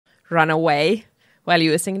run away while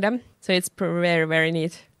using them. So it's very, very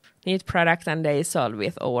neat product, and they sold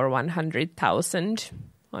with over 100,000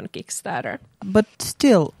 on Kickstarter. But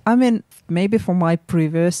still, I mean, maybe for my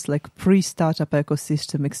previous pre-startup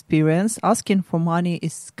ecosystem experience, asking for money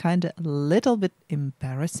is kind of a little bit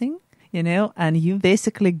embarrassing, and you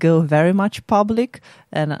basically go very much public.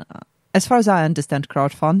 And as far as I understand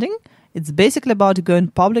crowdfunding, it's basically about going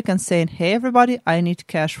public and saying, hey, everybody, I need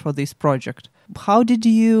cash for this project. How did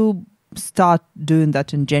you start doing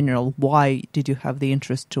that in general? Why did you have the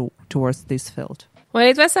interest towards this field? Well,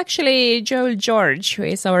 it was actually Joel George, who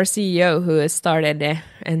is our CEO, who started the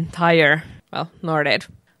entire, Norded.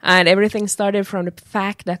 And everything started from the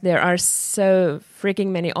fact that there are so freaking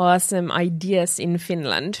many awesome ideas in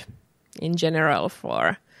Finland in general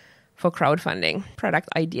for crowdfunding, product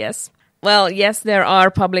ideas. Well, yes, there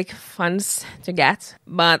are public funds to get,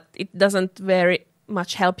 but it doesn't very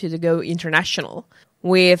much help you to go international.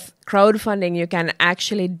 With crowdfunding, you can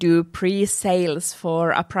actually do pre-sales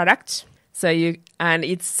for a product. And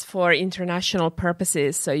it's for international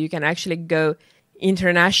purposes. So you can actually go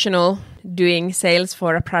international doing sales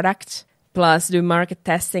for a product, plus do market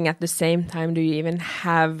testing at the same time. Do you even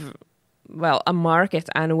have, a market?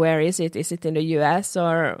 And where is it? Is it in the US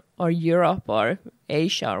or Europe or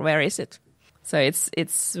Asia, or where is it? So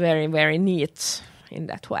it's very, very neat in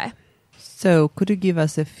that way. So could you give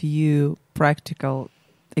us a few practical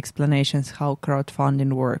explanations how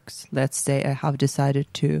crowdfunding works? Let's say I have decided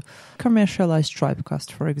to commercialize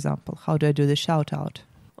Tribecast, for example. How do I do the shout out?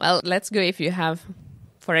 Well, let's go if you have,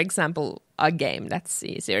 for example, a game. That's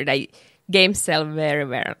easier. Games sell very,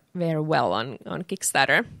 very, very well on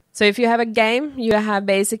Kickstarter. So if you have a game, you have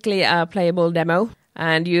basically a playable demo,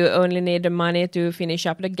 and you only need the money to finish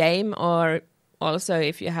up the game. Or also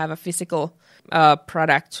if you have a physical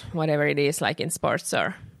product, whatever it is, like in sports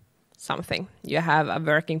or something, you have a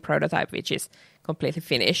working prototype which is completely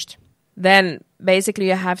finished. Then basically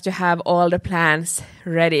you have to have all the plans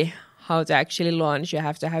ready, how to actually launch. You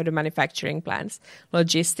have to have the manufacturing plans,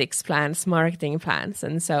 logistics plans, marketing plans,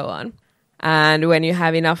 and so on. And when you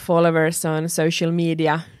have enough followers on social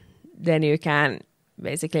media, then you can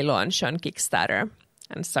basically launch on Kickstarter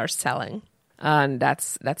and start selling. And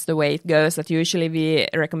that's the way it goes. That usually we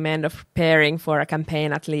recommend of preparing for a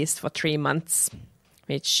campaign at least for 3 months,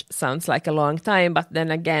 which sounds like a long time, but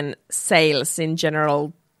then again, sales in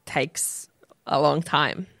general takes a long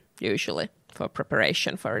time, usually, for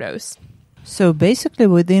preparation for those. So basically,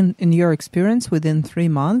 in your experience, within 3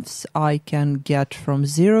 months, I can get from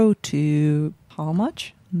 0 to how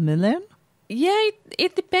much? Million? Yeah,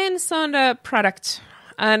 it depends on the product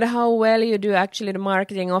and how well you do actually the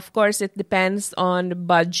marketing. Of course, it depends on the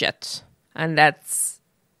budget, and that's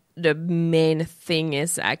the main thing,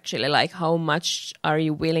 is actually like how much are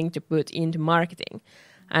you willing to put into marketing.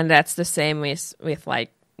 And that's the same with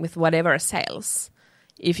whatever sales.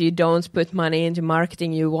 If you don't put money into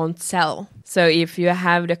marketing, you won't sell. So if you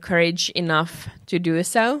have the courage enough to do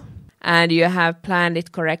so, and you have planned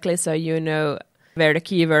it correctly, so you know where the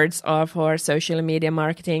keywords are for social media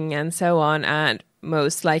marketing and so on, and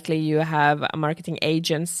most likely you have a marketing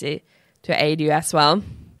agency to aid you as well,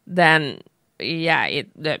 then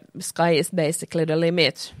the sky is basically the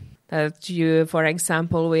limit. That you, for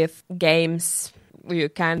example, with games, you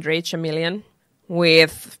can't reach 1 million.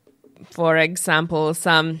 With, for example,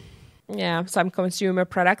 some consumer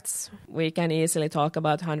products, we can easily talk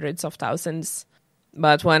about hundreds of thousands.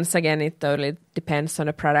 But once again, it totally depends on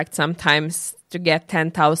the product. Sometimes to get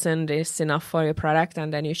 10,000 is enough for your product,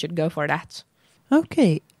 and then you should go for that.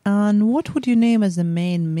 Okay. And what would you name as the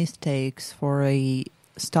main mistakes for a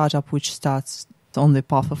startup which starts on the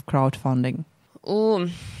path of crowdfunding?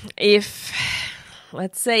 If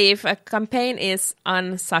a campaign is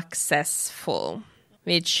unsuccessful,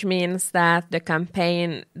 which means that the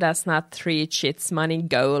campaign does not reach its money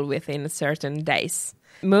goal within certain days,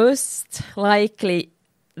 most likely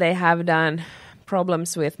they have done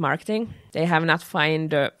problems with marketing. They have not found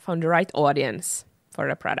the right audience for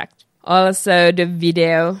the product. Also, the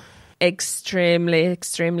video, extremely,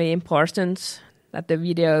 extremely important that the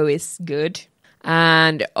video is good.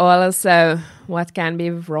 And also, what can be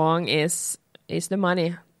wrong is the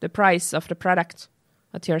money, the price of the product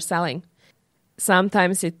that you're selling.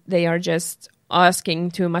 Sometimes they are just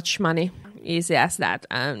asking too much money, easy as that.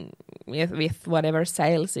 And with whatever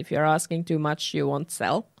sales, if you're asking too much, you won't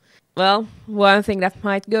sell. Well, one thing that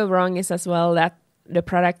might go wrong is as well that the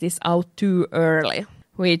product is out too early,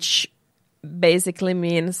 which basically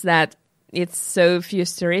means that it's so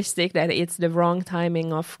futuristic that it's the wrong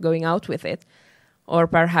timing of going out with it. Or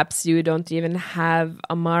perhaps you don't even have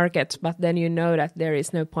a market, but then you know that there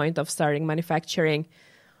is no point of starting manufacturing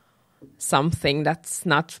something that's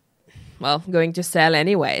not, well, going to sell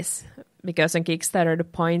anyways. Because on Kickstarter, the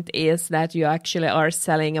point is that you actually are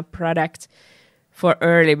selling a product for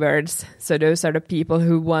early birds. So those are the people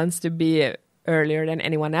who wants to be earlier than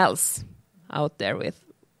anyone else out there with,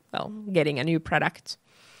 well, getting a new product.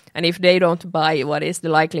 And if they don't buy, what is the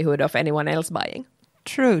likelihood of anyone else buying?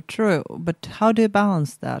 True. But how do you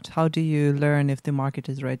balance that? How do you learn if the market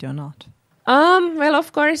is ready or not? Well,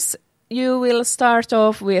 of course, you will start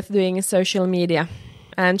off with doing social media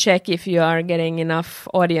and check if you are getting enough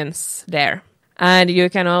audience there. And you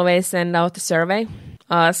can always send out a survey,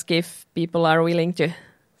 ask if people are willing to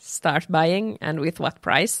start buying and with what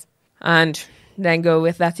price, and then go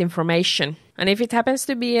with that information. And if it happens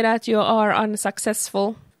to be that you are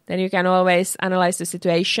unsuccessful, then you can always analyze the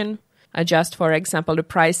situation, adjust, for example, the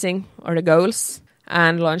pricing or the goals,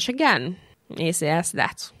 and launch again. Easy as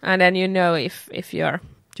that. And then you know if you're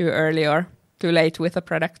too early or too late with a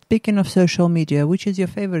product. Speaking of social media, which is your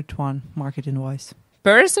favorite one, marketing-wise?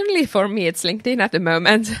 Personally, for me, it's LinkedIn at the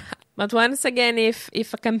moment. But once again, if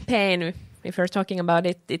a campaign, if you're talking about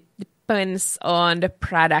it, it depends on the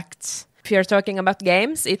product. If you're talking about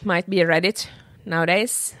games, it might be Reddit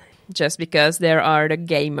nowadays, just because there are the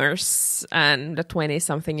gamers and the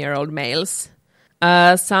 20-something-year-old males.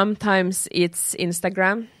 Sometimes it's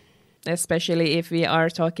Instagram, especially if we are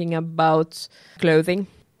talking about clothing,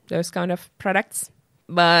 those kind of products.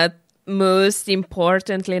 But most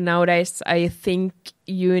importantly nowadays, I think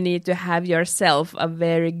you need to have yourself a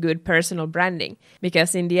very good personal branding,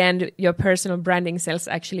 because in the end, your personal branding sells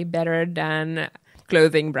actually better than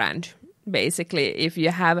clothing brand. Basically, if you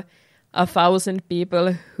have 1,000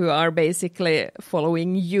 people who are basically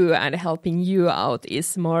following you and helping you out,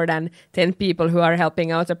 is more than 10 people who are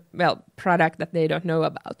helping out a product that they don't know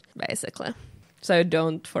about, basically. So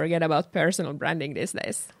don't forget about personal branding these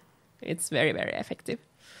days. It's very, very effective.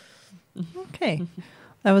 Okay.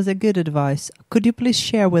 That was a good advice. Could you please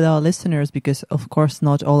share with our listeners, because of course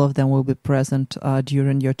not all of them will be present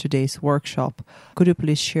during your today's workshop. Could you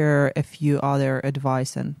please share a few other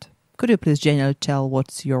advice, and could you please generally tell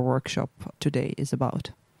what your workshop today is about?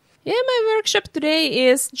 Yeah, my workshop today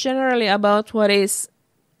is generally about what is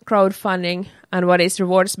crowdfunding and what is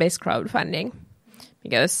rewards-based crowdfunding,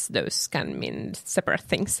 because those can mean separate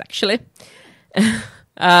things actually.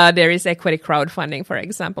 There is equity crowdfunding, for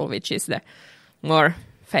example, which is the more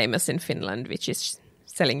famous in Finland, which is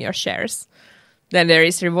selling your shares. Then there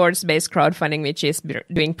is rewards-based crowdfunding, which is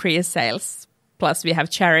doing pre-sales. Plus we have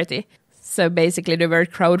charity. So basically the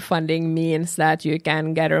word crowdfunding means that you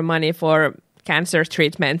can gather money for cancer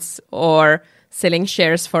treatments or selling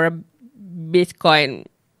shares for a Bitcoin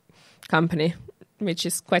company, which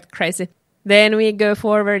is quite crazy. Then we go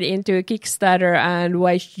forward into Kickstarter and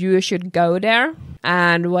why you should go there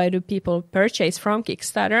and why do people purchase from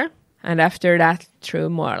Kickstarter. And after that, through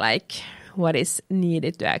more like what is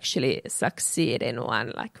needed to actually succeed in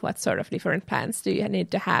one, like what sort of different plans do you need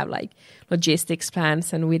to have, like logistics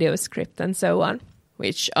plans and video script and so on,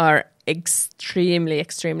 which are extremely,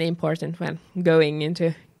 extremely important when going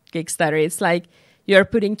into Kickstarter. It's like you're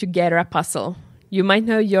putting together a puzzle. You might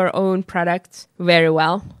know your own product very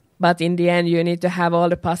well, but in the end, you need to have all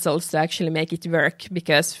the puzzles to actually make it work,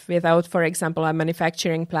 because without, for example, a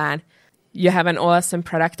manufacturing plan, you have an awesome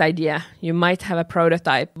product idea. You might have a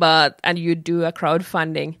prototype, and you do a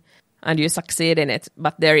crowdfunding and you succeed in it,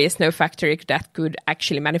 but there is no factory that could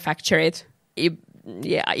actually manufacture it.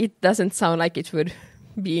 It doesn't sound like it would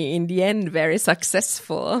be in the end very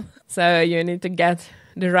successful. So you need to get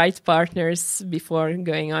the right partners before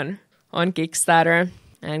going on Kickstarter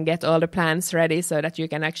and get all the plans ready so that you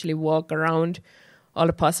can actually walk around all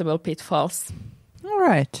the possible pitfalls. All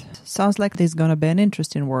right. Sounds like this is going to be an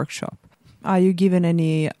interesting workshop. Are you given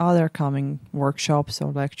any other coming workshops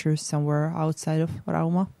or lectures somewhere outside of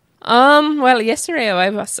Rauma? Well, yesterday I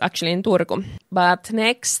was actually in Turku. But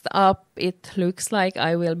next up, it looks like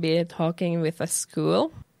I will be talking with a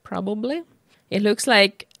school, probably. It looks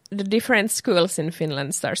like the different schools in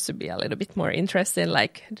Finland starts to be a little bit more interested,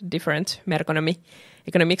 like the different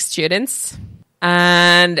economic students.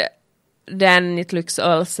 And then it looks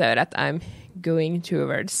also that I'm going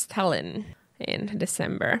towards Tallinn in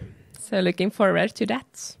December. So looking forward to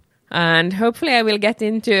that. And hopefully I will get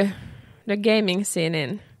into the gaming scene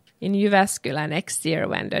in Jyväskylä next year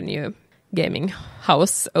when the new gaming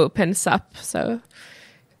house opens up. So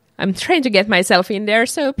I'm trying to get myself in there,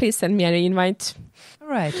 so please send me an invite. All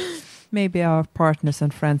right. maybe our partners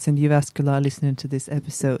and friends in Jyväskylä are listening to this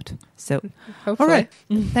episode. So, Hopefully. all right.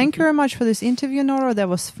 Thank you very much for this interview, Noora. That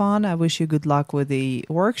was fun. I wish you good luck with the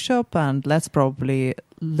workshop, and let's probably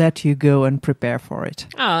let you go and prepare for it.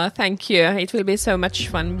 Oh, thank you. It will be so much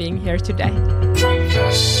fun being here today.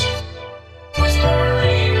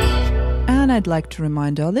 And I'd like to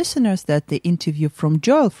remind our listeners that the interview from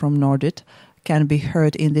Joel from Norded can be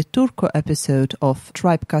heard in the Turku episode of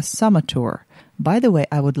Tribecast Summer Tour. By the way,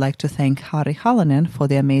 I would like to thank Harri Halonen for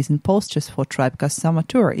the amazing posters for Tribecast Summer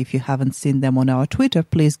Tour. If you haven't seen them on our Twitter,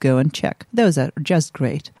 please go and check. Those are just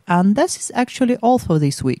great. And this is actually all for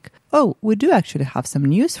this week. Oh, we do actually have some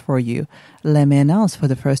news for you. Let me announce for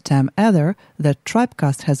the first time ever that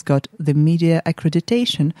Tribecast has got the media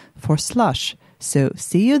accreditation for Slush. So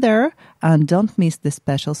see you there, and don't miss the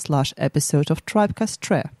special Slush episode of Tribecast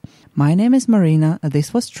Tre. My name is Marina, and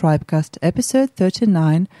this was Tribecast episode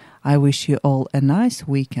 39. I wish you all a nice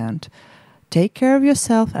weekend. Take care of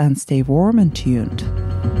yourself and stay warm and tuned.